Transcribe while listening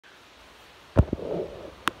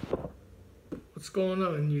What's going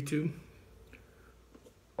on YouTube?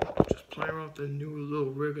 Just playing around with the new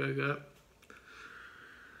little rig I got.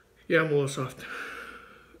 Yeah, I'm a little soft.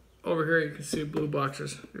 Over here you can see blue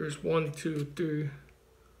boxes. There's 1, 2, 3,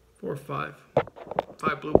 4, 5.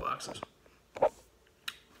 5 blue boxes.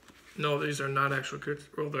 No, these are not actual kits.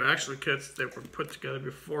 Well, they're actually kits that were put together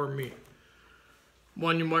before me.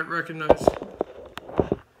 One you might recognize.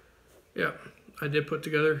 Yeah, I did put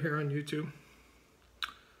together here on YouTube.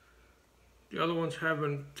 The other ones have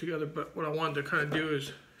been together, but what I wanted to kind of do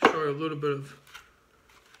is show you a little bit of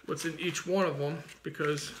what's in each one of them,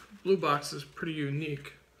 because blue box is pretty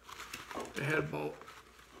unique. They had about,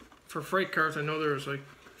 for freight cars, I know there was like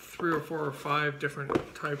 3 or 4 or 5 different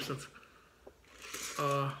types of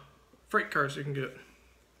freight cars you can get.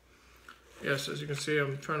 Yes, as you can see,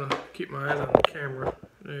 I'm trying to keep my eyes on the camera.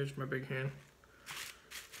 There's my big hand.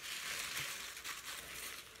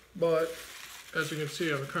 But as you can see,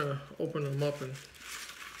 I'm kind of opening them up and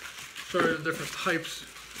show you the different types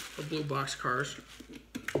of blue box cars.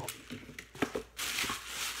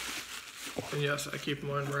 And yes, I keep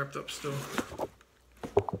mine wrapped up still.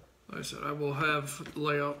 Like I said, I will have the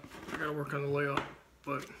layout. I gotta work on the layout,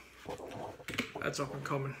 but that's up and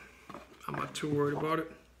coming. I'm not too worried about it,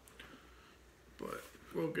 but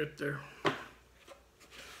we'll get there.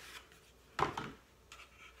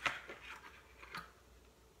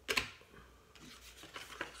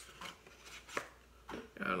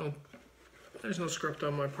 There's no script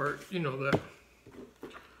on my part, you know that.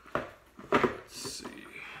 Let's see.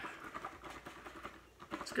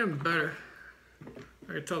 It's getting better.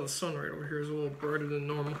 I can tell the sun right over here is a little brighter than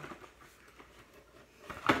normal.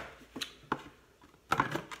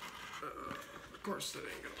 Of course that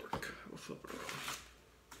ain't gonna work. We'll flip it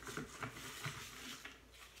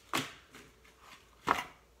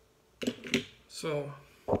around. So,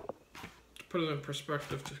 to put it in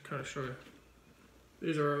perspective to kind of show you.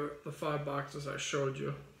 These are the 5 boxes I showed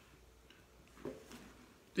you.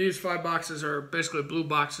 These 5 boxes are basically blue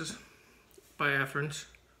boxes by athearns.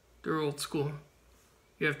 They're old school.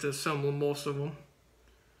 You have to assemble most of them.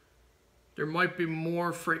 There might be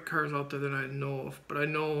more freight cars out there than I know of, but I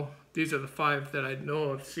know these are the 5 that I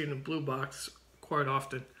know I've seen in blue box quite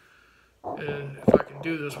often. And if I can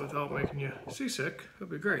do this without making you seasick, that'd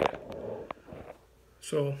be great.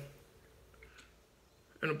 So,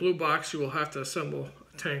 in a blue box, you will have to assemble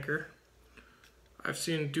a tanker. I've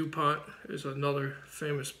seen DuPont is another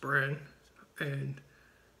famous brand, and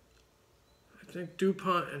I think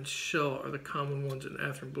DuPont and Shell are the common ones in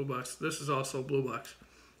athearn blue box. This is also a blue box,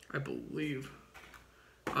 I believe.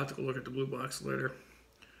 I'll have to go look at the blue box later.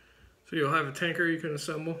 So you'll have a tanker you can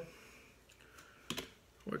assemble,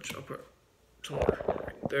 which I'll put somewhere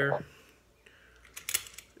right there.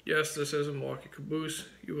 Yes, this is a Milwaukee caboose.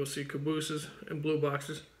 You will see cabooses in blue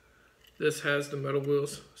boxes. This has the metal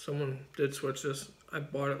wheels. Someone did switch this. I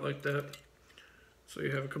bought it like that. So you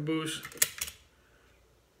have a caboose.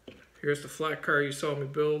 Here's the flat car you saw me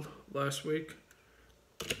build last week.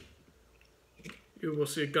 You will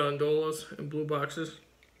see gondolas in blue boxes.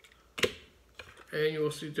 And you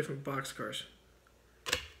will see different box cars.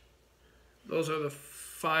 Those are the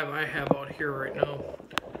 5 I have out here right now.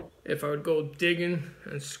 If I would go digging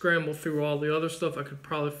and scramble through all the other stuff, I could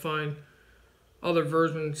probably find other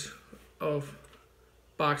versions of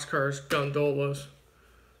box cars, gondolas.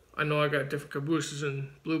 I know I got different cabooses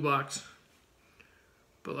in blue box.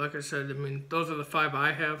 But like I said, I mean, those are the 5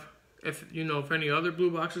 I have. If you know of any other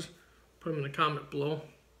blue boxes, put them in the comment below.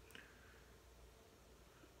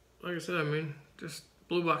 Like I said, I mean, just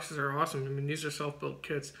blue boxes are awesome. I mean, these are self-built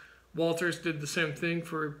kits. Walters did the same thing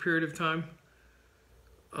for a period of time.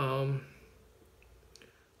 I'll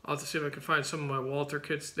have to see if I can find some of my Walter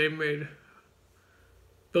kits. They made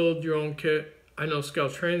build your own kit. I know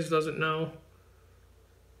Scout Trains does it now.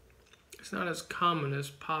 It's not as common as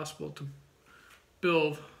possible to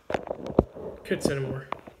build kits anymore.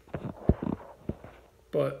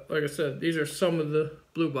 But like I said, these are some of the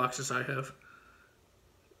blue boxes I have.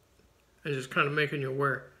 And just kind of making you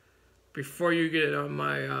aware. Before you get it on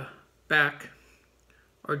my back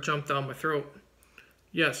or jump down my throat.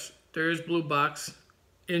 Yes, there is blue box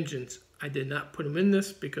engines. I did not put them in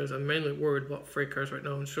this because I'm mainly worried about freight cars right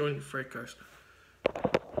now and showing you freight cars.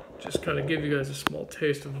 Just kind of give you guys a small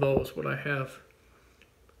taste of those, what I have.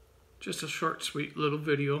 Just a short, sweet little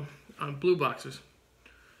video on blue boxes.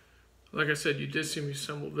 Like I said, you did see me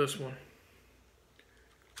assemble this one.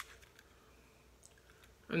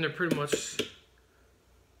 And they're pretty much,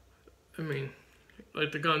 I mean,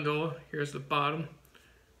 like the gondola. Here's the bottom.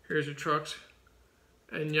 Here's your trucks.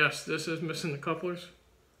 And yes, this is missing the couplers.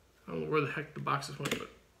 I don't know where the heck the boxes went, but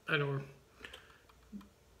I know where.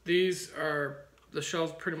 These are the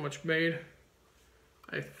shell's pretty much made.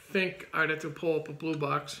 I think I'd have to pull up a blue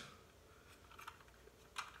box.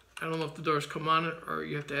 I don't know if the doors come on it or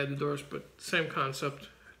you have to add the doors, but same concept.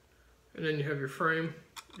 And then you have your frame,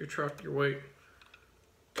 your truck, your weight.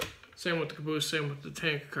 Same with the caboose, same with the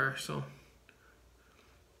tank car. So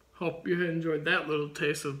hope you enjoyed that little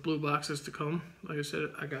taste of blue boxes to come. Like I said,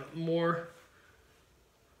 I got more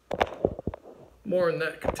in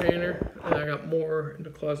that container, and I got more in the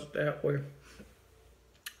closet that way.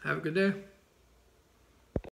 Have a good day.